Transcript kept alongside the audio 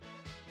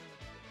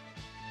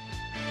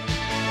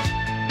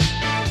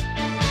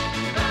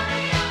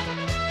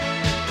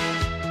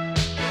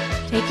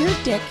Take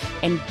your dick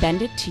and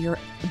bend it to your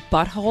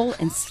butthole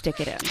and stick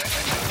it in.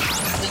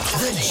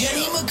 The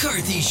Jenny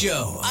McCarthy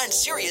Show on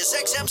Sirius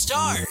XM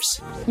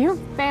Stars. Your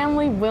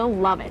family will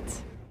love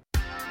it.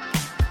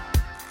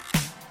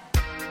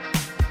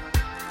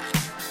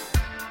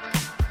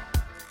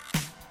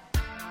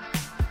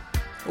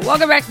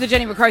 Welcome back to the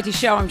Jenny McCarthy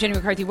Show. I'm Jenny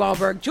McCarthy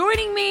Wahlberg.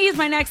 Joining me is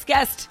my next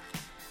guest.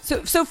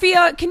 So,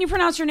 Sophia, can you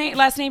pronounce your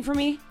last name for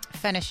me?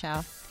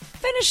 Fenichell.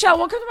 Fenichell,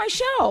 welcome to my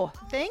show.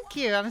 Thank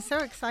you. I'm so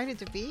excited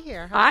to be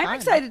here. I'm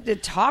excited to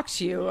talk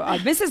to you.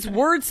 Mrs.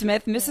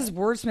 Wordsmith,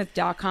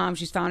 MrsWordsmith.com.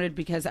 She's founded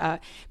because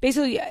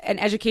basically an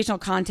educational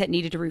content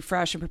needed to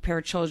refresh and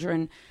prepare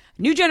children,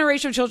 new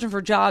generation of children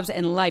for jobs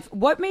and life.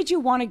 What made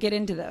you want to get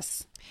into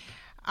this?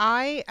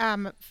 I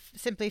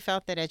simply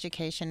felt that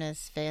education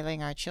is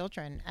failing our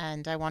children,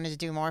 and I wanted to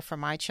do more for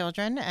my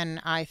children,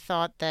 and I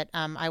thought that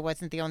I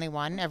wasn't the only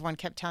one. Everyone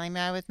kept telling me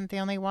I wasn't the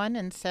only one,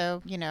 and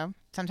so,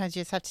 sometimes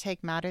you just have to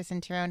take matters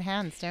into your own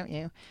hands, don't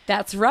you?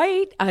 That's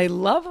right. I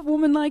love a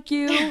woman like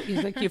you.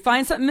 You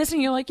find something missing,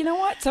 you're like, you know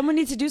what? Someone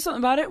needs to do something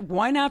about it.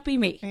 Why not be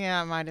me?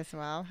 Yeah, might as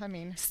well.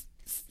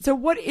 So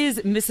what is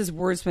Mrs.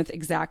 Wordsmith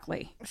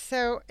exactly?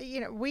 So,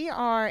 we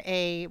are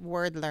a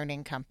word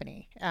learning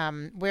company.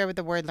 We're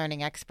the word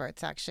learning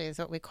experts, actually, is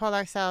what we call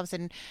ourselves.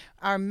 And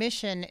our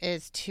mission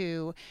is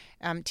to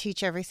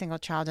teach every single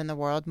child in the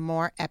world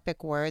more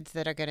epic words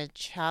that are going to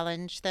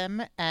challenge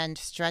them and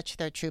stretch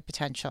their true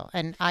potential.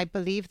 And I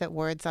believe that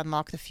words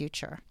unlock the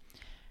future.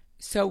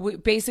 So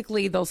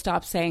basically, they'll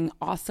stop saying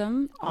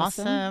awesome,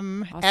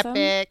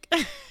 epic.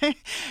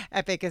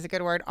 Epic is a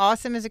good word.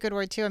 Awesome is a good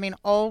word, too.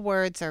 All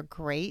words are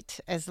great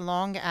as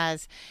long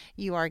as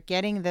you are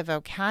getting the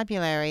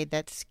vocabulary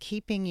that's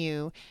keeping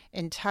you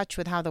in touch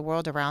with how the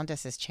world around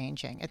us is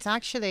changing. It's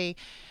actually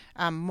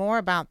more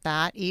about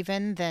that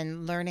even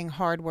than learning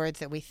hard words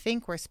that we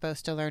think we're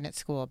supposed to learn at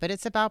school. But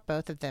it's about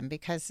both of them,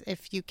 because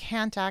if you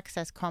can't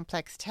access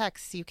complex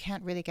texts, you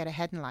can't really get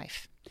ahead in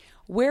life.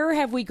 Where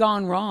have we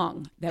gone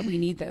wrong that we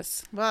need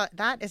this? Well,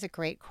 that is a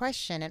great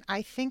question. And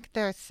I think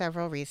there are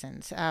several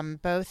reasons,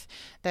 both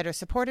that are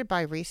supported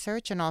by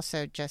research and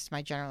also just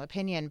my general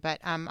opinion. But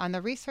on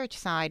the research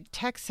side,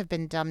 texts have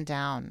been dumbed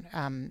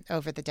down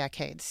over the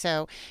decades.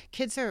 So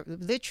kids are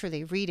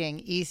literally reading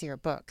easier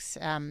books.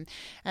 And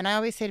I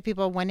always say to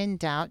people, when in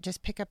doubt,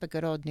 just pick up a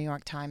good old New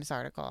York Times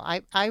article.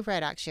 I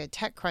read actually a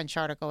TechCrunch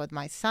article with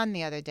my son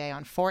the other day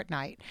on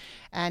Fortnite,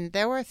 and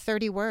there were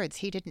 30 words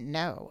he didn't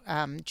know.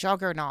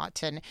 Juggernaut.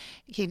 And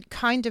he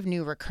kind of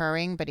knew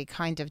recurring, but he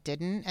kind of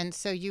didn't. And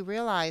so you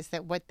realize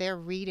that what they're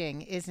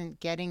reading isn't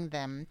getting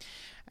them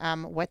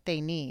what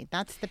they need.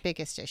 That's the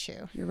biggest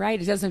issue. You're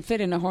right. It doesn't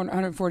fit in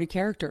 140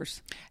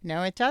 characters.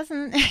 No, it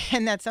doesn't.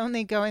 And that's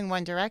only going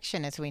one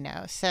direction, as we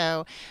know.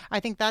 So I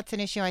think that's an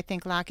issue. I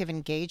think lack of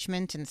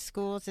engagement in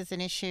schools is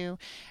an issue.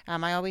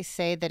 I always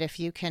say that if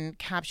you can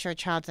capture a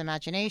child's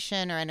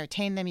imagination or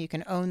entertain them, you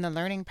can own the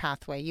learning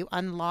pathway. You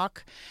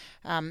unlock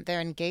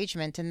their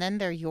engagement, and then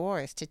they're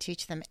yours to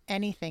teach them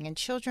anything. And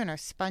children are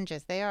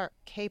sponges. They are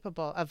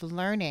capable of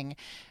learning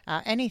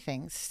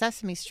anything.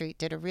 Sesame Street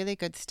did a really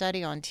good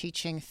study on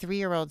teaching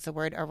 3-year-olds the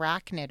word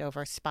arachnid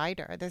over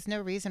spider. There's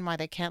no reason why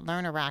they can't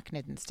learn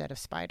arachnid instead of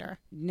spider.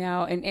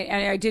 No, and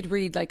I did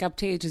read, like, up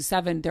to age of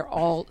 7, they're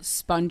all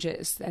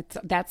sponges.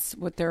 That's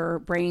what their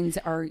brains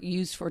are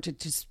used for, to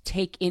just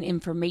take in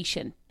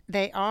information.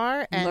 They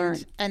are, Learn.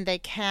 and they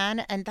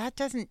can, and that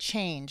doesn't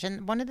change.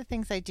 And one of the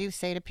things I do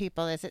say to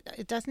people is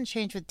it doesn't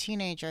change with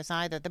teenagers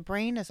either. The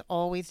brain is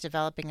always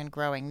developing and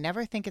growing.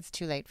 Never think it's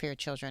too late for your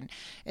children.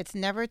 It's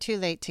never too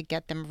late to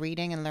get them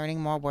reading and learning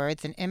more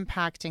words and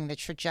impacting the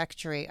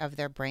trajectory of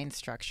their brain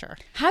structure.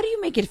 How do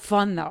you make it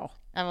fun, though?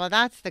 Well,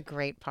 that's the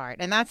great part.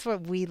 And that's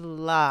what we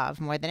love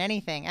more than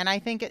anything. And I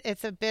think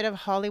it's a bit of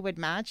Hollywood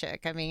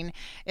magic.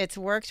 It's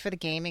worked for the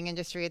gaming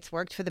industry. It's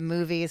worked for the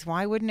movies.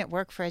 Why wouldn't it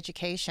work for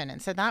education?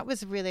 And so that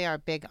was really our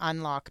big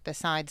unlock,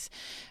 besides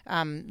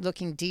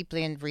looking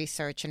deeply in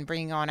research and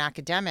bringing on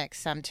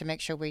academics to make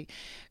sure we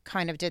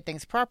kind of did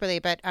things properly.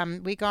 But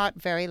we got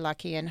very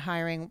lucky in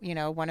hiring,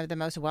 one of the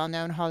most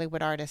well-known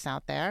Hollywood artists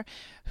out there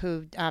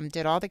who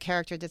did all the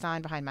character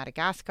design behind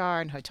Madagascar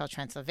and Hotel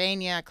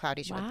Transylvania,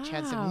 Cloudy with a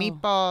Chance of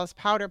Meatballs,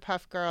 Powder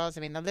Puff Girls.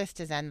 The list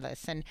is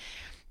endless. And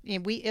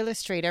we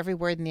illustrate every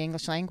word in the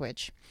English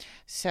language.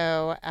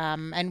 So,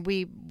 and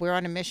we're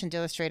on a mission to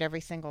illustrate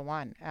every single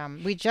one.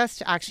 We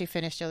just actually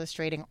finished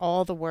illustrating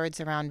all the words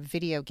around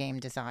video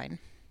game design.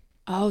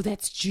 Oh,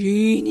 that's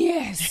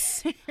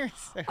genius.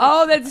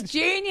 So that's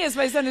genius.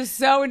 My son is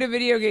so into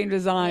video game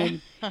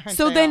design.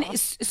 So then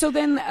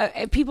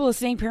people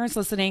listening, parents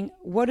listening,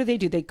 what do?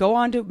 They go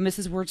on to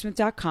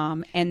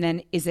MrsWordsmith.com, and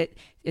then is it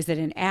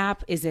an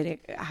app?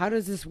 How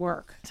does this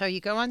work? So you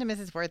go on to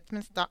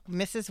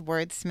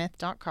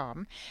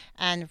MrsWordsmith.com,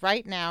 and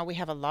right now we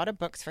have a lot of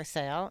books for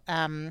sale.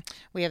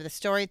 We have the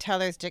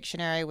Storyteller's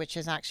Dictionary, which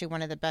is actually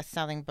one of the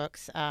best-selling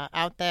books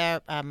out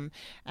there, and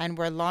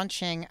we're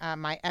launching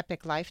my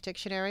Epic Life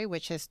Dictionary,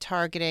 which is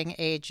targeting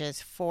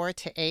ages 4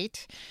 4 to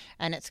 8,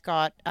 and it's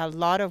got a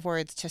lot of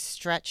words to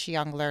stretch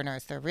young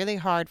learners. They're really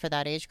hard for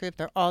that age group.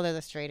 They're all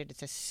illustrated.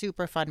 It's a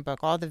super fun book.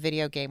 All the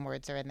video game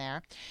words are in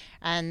there.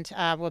 And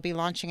we'll be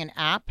launching an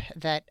app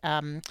that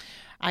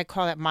I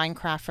call it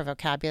Minecraft for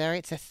vocabulary.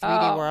 It's a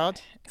 3D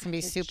world. It's going to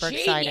be super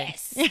exciting.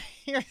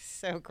 You're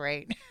so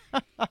great.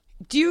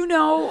 Do you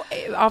know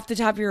off the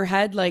top of your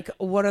head, like,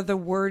 what are the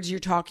words you're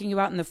talking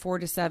about in the 4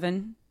 to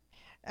 7?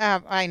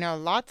 I know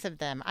lots of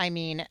them. I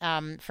mean,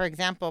 for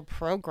example,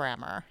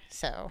 programmer.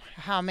 So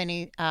how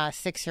many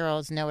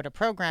 6-year-olds know what a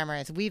programmer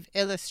is? We've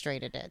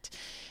illustrated it.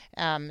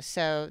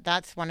 So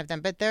that's one of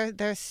them. But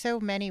there's so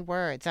many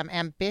words.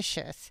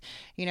 Ambitious.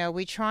 You know,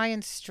 we try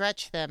and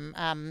stretch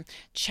them.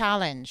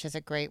 Challenge is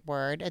a great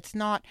word. It's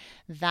not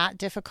that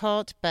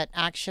difficult, but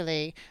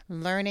actually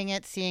learning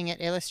it, seeing it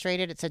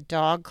illustrated. It's a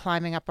dog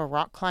climbing up a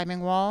rock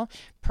climbing wall.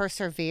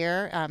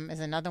 Persevere is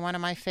another one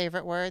of my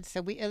favorite words.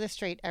 So we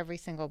illustrate every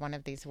single one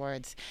of these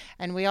words.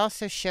 And we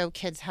also show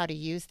kids how to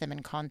use them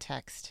in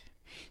context.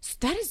 So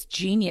that is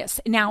genius.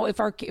 Now,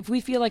 if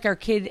we feel like our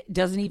kid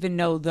doesn't even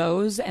know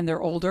those and they're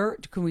older,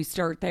 can we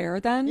start there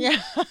then?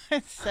 Yeah,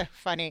 it's so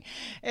funny.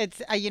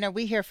 It's,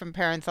 we hear from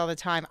parents all the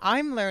time.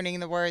 I'm learning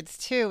the words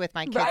too with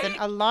my kids. Right? And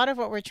a lot of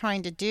what we're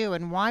trying to do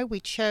and why we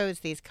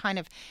chose these kind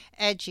of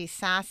edgy,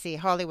 sassy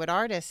Hollywood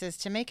artists is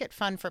to make it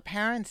fun for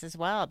parents as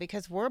well,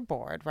 because we're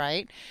bored,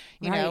 right?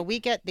 You know, we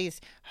get these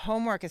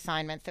homework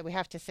assignments that we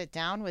have to sit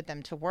down with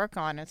them to work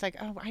on. It's like,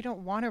 oh, I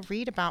don't want to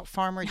read about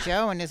Farmer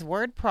Joe and his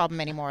word problem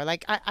anymore.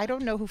 Like, I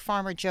don't know who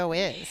Farmer Joe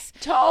is.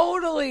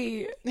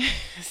 Totally.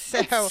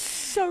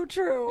 So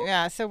true.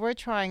 Yeah, so we're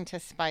trying to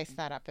spice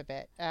that up a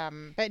bit.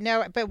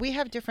 But we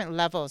have different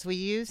levels. We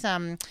use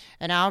an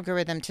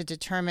algorithm to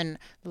determine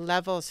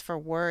levels for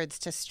words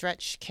to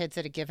stretch kids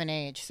at a given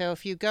age. So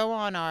if you go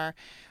on our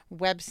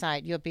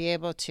website, you'll be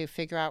able to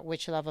figure out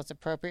which level is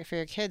appropriate for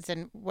your kids.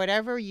 And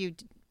whatever you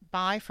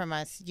buy from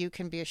us, you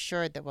can be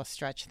assured that we'll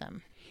stretch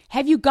them.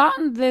 Have you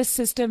gotten this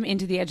system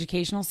into the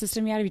educational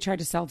system yet? Have you tried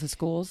to sell to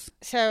schools?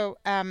 So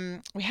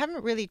we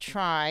haven't really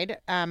tried,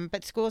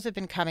 but schools have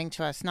been coming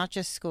to us, not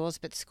just schools,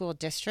 but school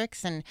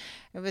districts. And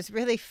it was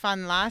really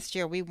fun last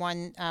year. We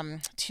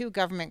won 2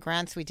 government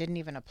grants we didn't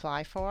even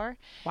apply for.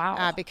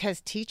 Wow.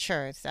 Because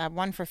teachers,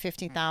 one for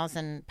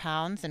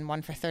 £50,000 and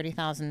one for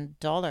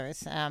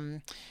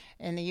 $30,000.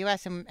 In the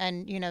U.S. And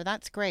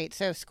that's great.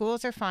 So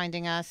schools are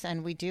finding us,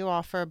 and we do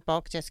offer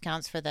bulk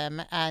discounts for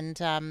them,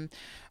 and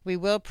we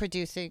will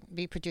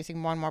be producing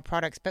more and more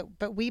products.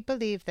 But we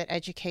believe that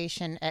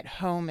education at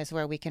home is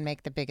where we can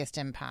make the biggest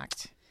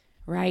impact.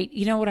 Right.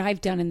 You know what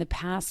I've done in the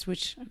past,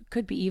 which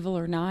could be evil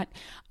or not,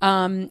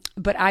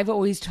 but I've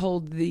always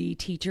told the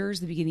teachers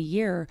at the beginning of the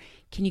year,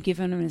 can you give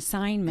them an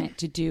assignment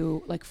to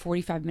do like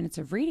 45 minutes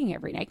of reading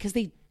every night? Because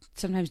they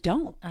sometimes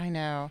don't. I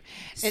know.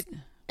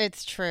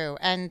 It's true.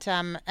 And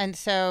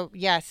so,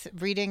 yes,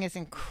 reading is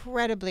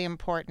incredibly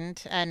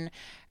important, and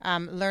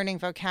learning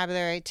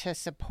vocabulary to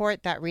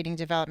support that reading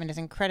development is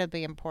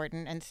incredibly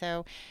important. And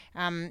so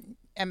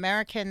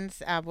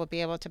Americans will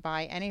be able to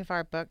buy any of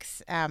our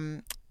books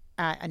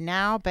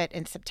now, but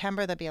in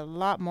September there'll be a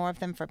lot more of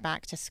them for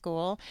back to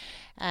school,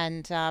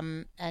 and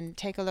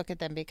take a look at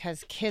them,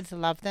 because kids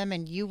love them,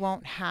 and you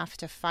won't have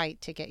to fight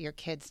to get your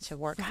kids to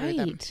work through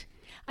them.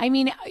 I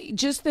mean,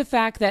 just the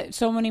fact that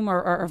so many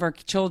more of our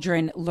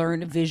children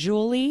learn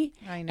visually,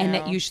 and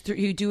that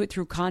you do it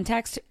through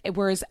context,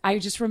 whereas I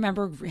just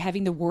remember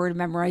having the word,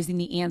 memorizing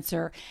the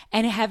answer,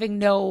 and having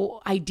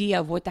no idea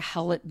of what the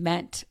hell it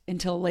meant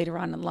until later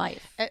on in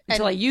life,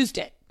 until I used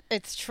it.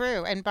 It's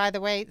true. And by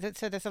the way,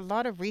 so there's a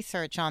lot of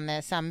research on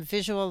this.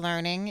 Visual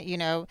learning,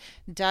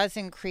 does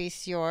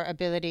increase your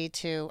ability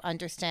to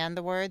understand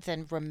the words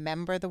and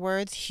remember the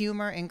words.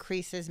 Humor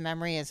increases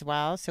memory as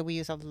well. So we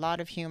use a lot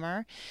of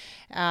humor,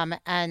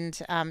 and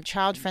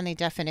child-friendly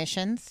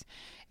definitions.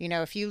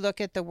 If you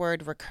look at the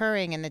word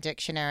recurring in the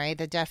dictionary,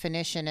 the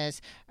definition is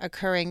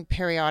occurring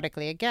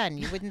periodically again.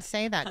 You wouldn't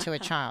say that to a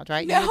child,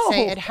 right? No. You would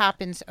say it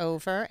happens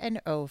over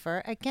and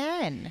over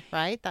again,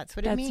 right? That's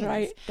what it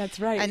means. That's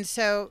right. And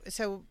so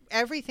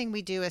everything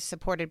we do is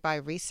supported by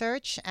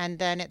research, and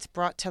then it's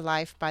brought to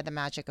life by the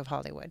magic of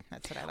Hollywood.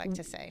 That's what I like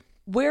to say.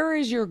 Where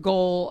is your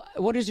goal?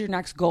 What is your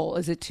next goal?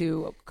 Is it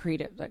to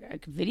create a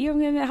video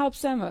game that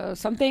helps them,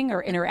 something,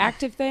 or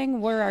interactive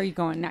thing? Where are you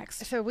going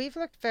next? So we've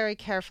looked very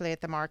carefully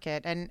at the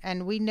market,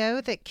 and we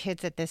know that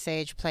kids at this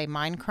age play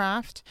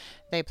Minecraft,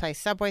 they play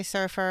Subway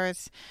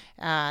Surfers,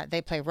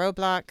 they play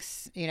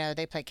Roblox,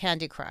 they play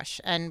Candy Crush,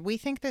 and we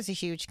think there's a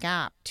huge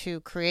gap to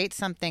create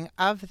something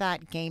of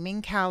that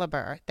gaming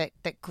caliber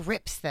that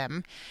grips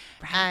them,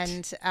 right.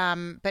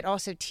 And but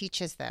also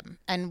teaches them.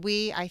 And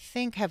we, I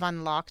think, have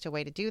unlocked a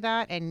way to do that.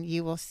 And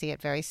you will see it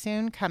very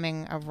soon.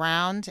 Coming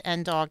around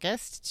end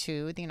August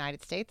to the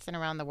United States and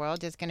around the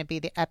world is going to be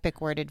the Epic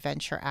Word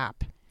Adventure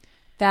app.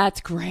 That's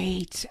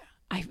great.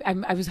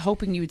 I was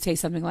hoping you would say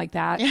something like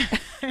that.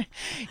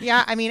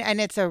 Yeah, I mean,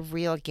 and it's a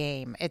real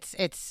game.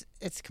 It's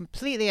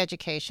completely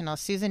educational.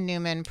 Susan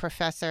Newman,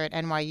 professor at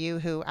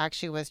NYU, who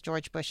actually was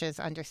George Bush's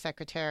Assistant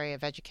Secretary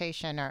of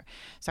Education,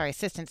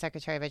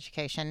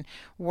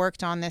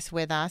 worked on this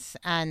with us.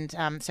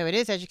 And so it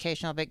is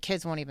educational, but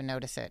kids won't even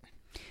notice it.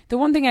 The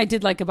one thing I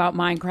did like about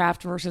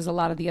Minecraft versus a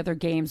lot of the other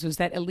games was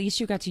that at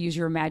least you got to use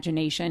your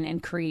imagination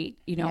and create,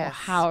 a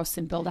house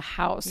and build a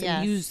house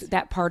and use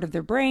that part of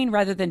their brain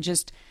rather than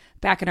just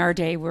back in our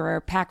day where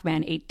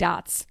Pac-Man ate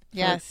dots.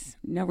 Yes.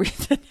 No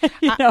reason.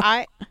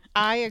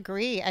 I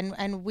agree.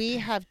 And we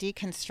have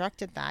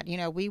deconstructed that.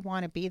 We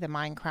want to be the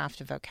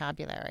Minecraft of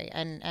vocabulary.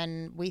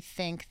 And we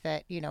think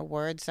that,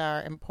 words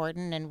are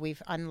important, and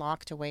we've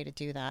unlocked a way to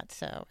do that.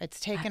 So it's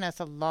taken us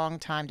a long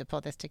time to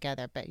pull this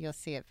together, but you'll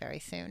see it very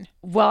soon.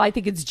 Well, I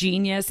think it's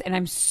genius. And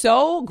I'm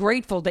so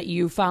grateful that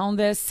you found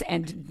this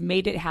and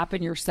made it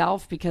happen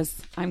yourself, because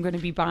I'm going to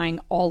be buying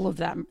all of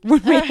them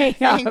when we hang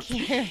up. Thank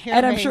you.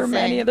 And I'm sure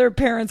many other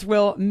parents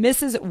will.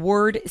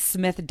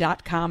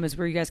 MrsWordsmith.com is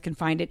where you guys can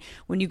find it.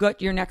 When you go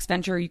to your next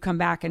venture, you come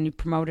back and you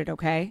promote it,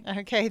 okay?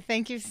 Okay,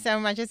 thank you so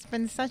much. It's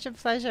been such a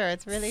pleasure.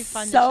 It's really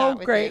fun to chat with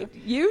you. So great.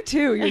 You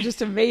too. You're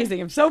just amazing.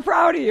 I'm so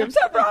proud of you. I'm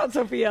so proud,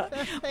 Sophia.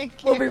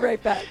 Thank you. We'll be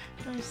right back.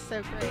 You're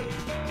so great.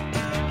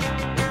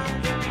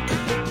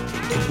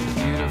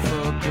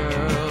 Beautiful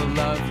girl,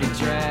 lovely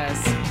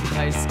dress,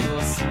 high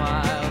school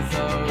smiles,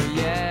 oh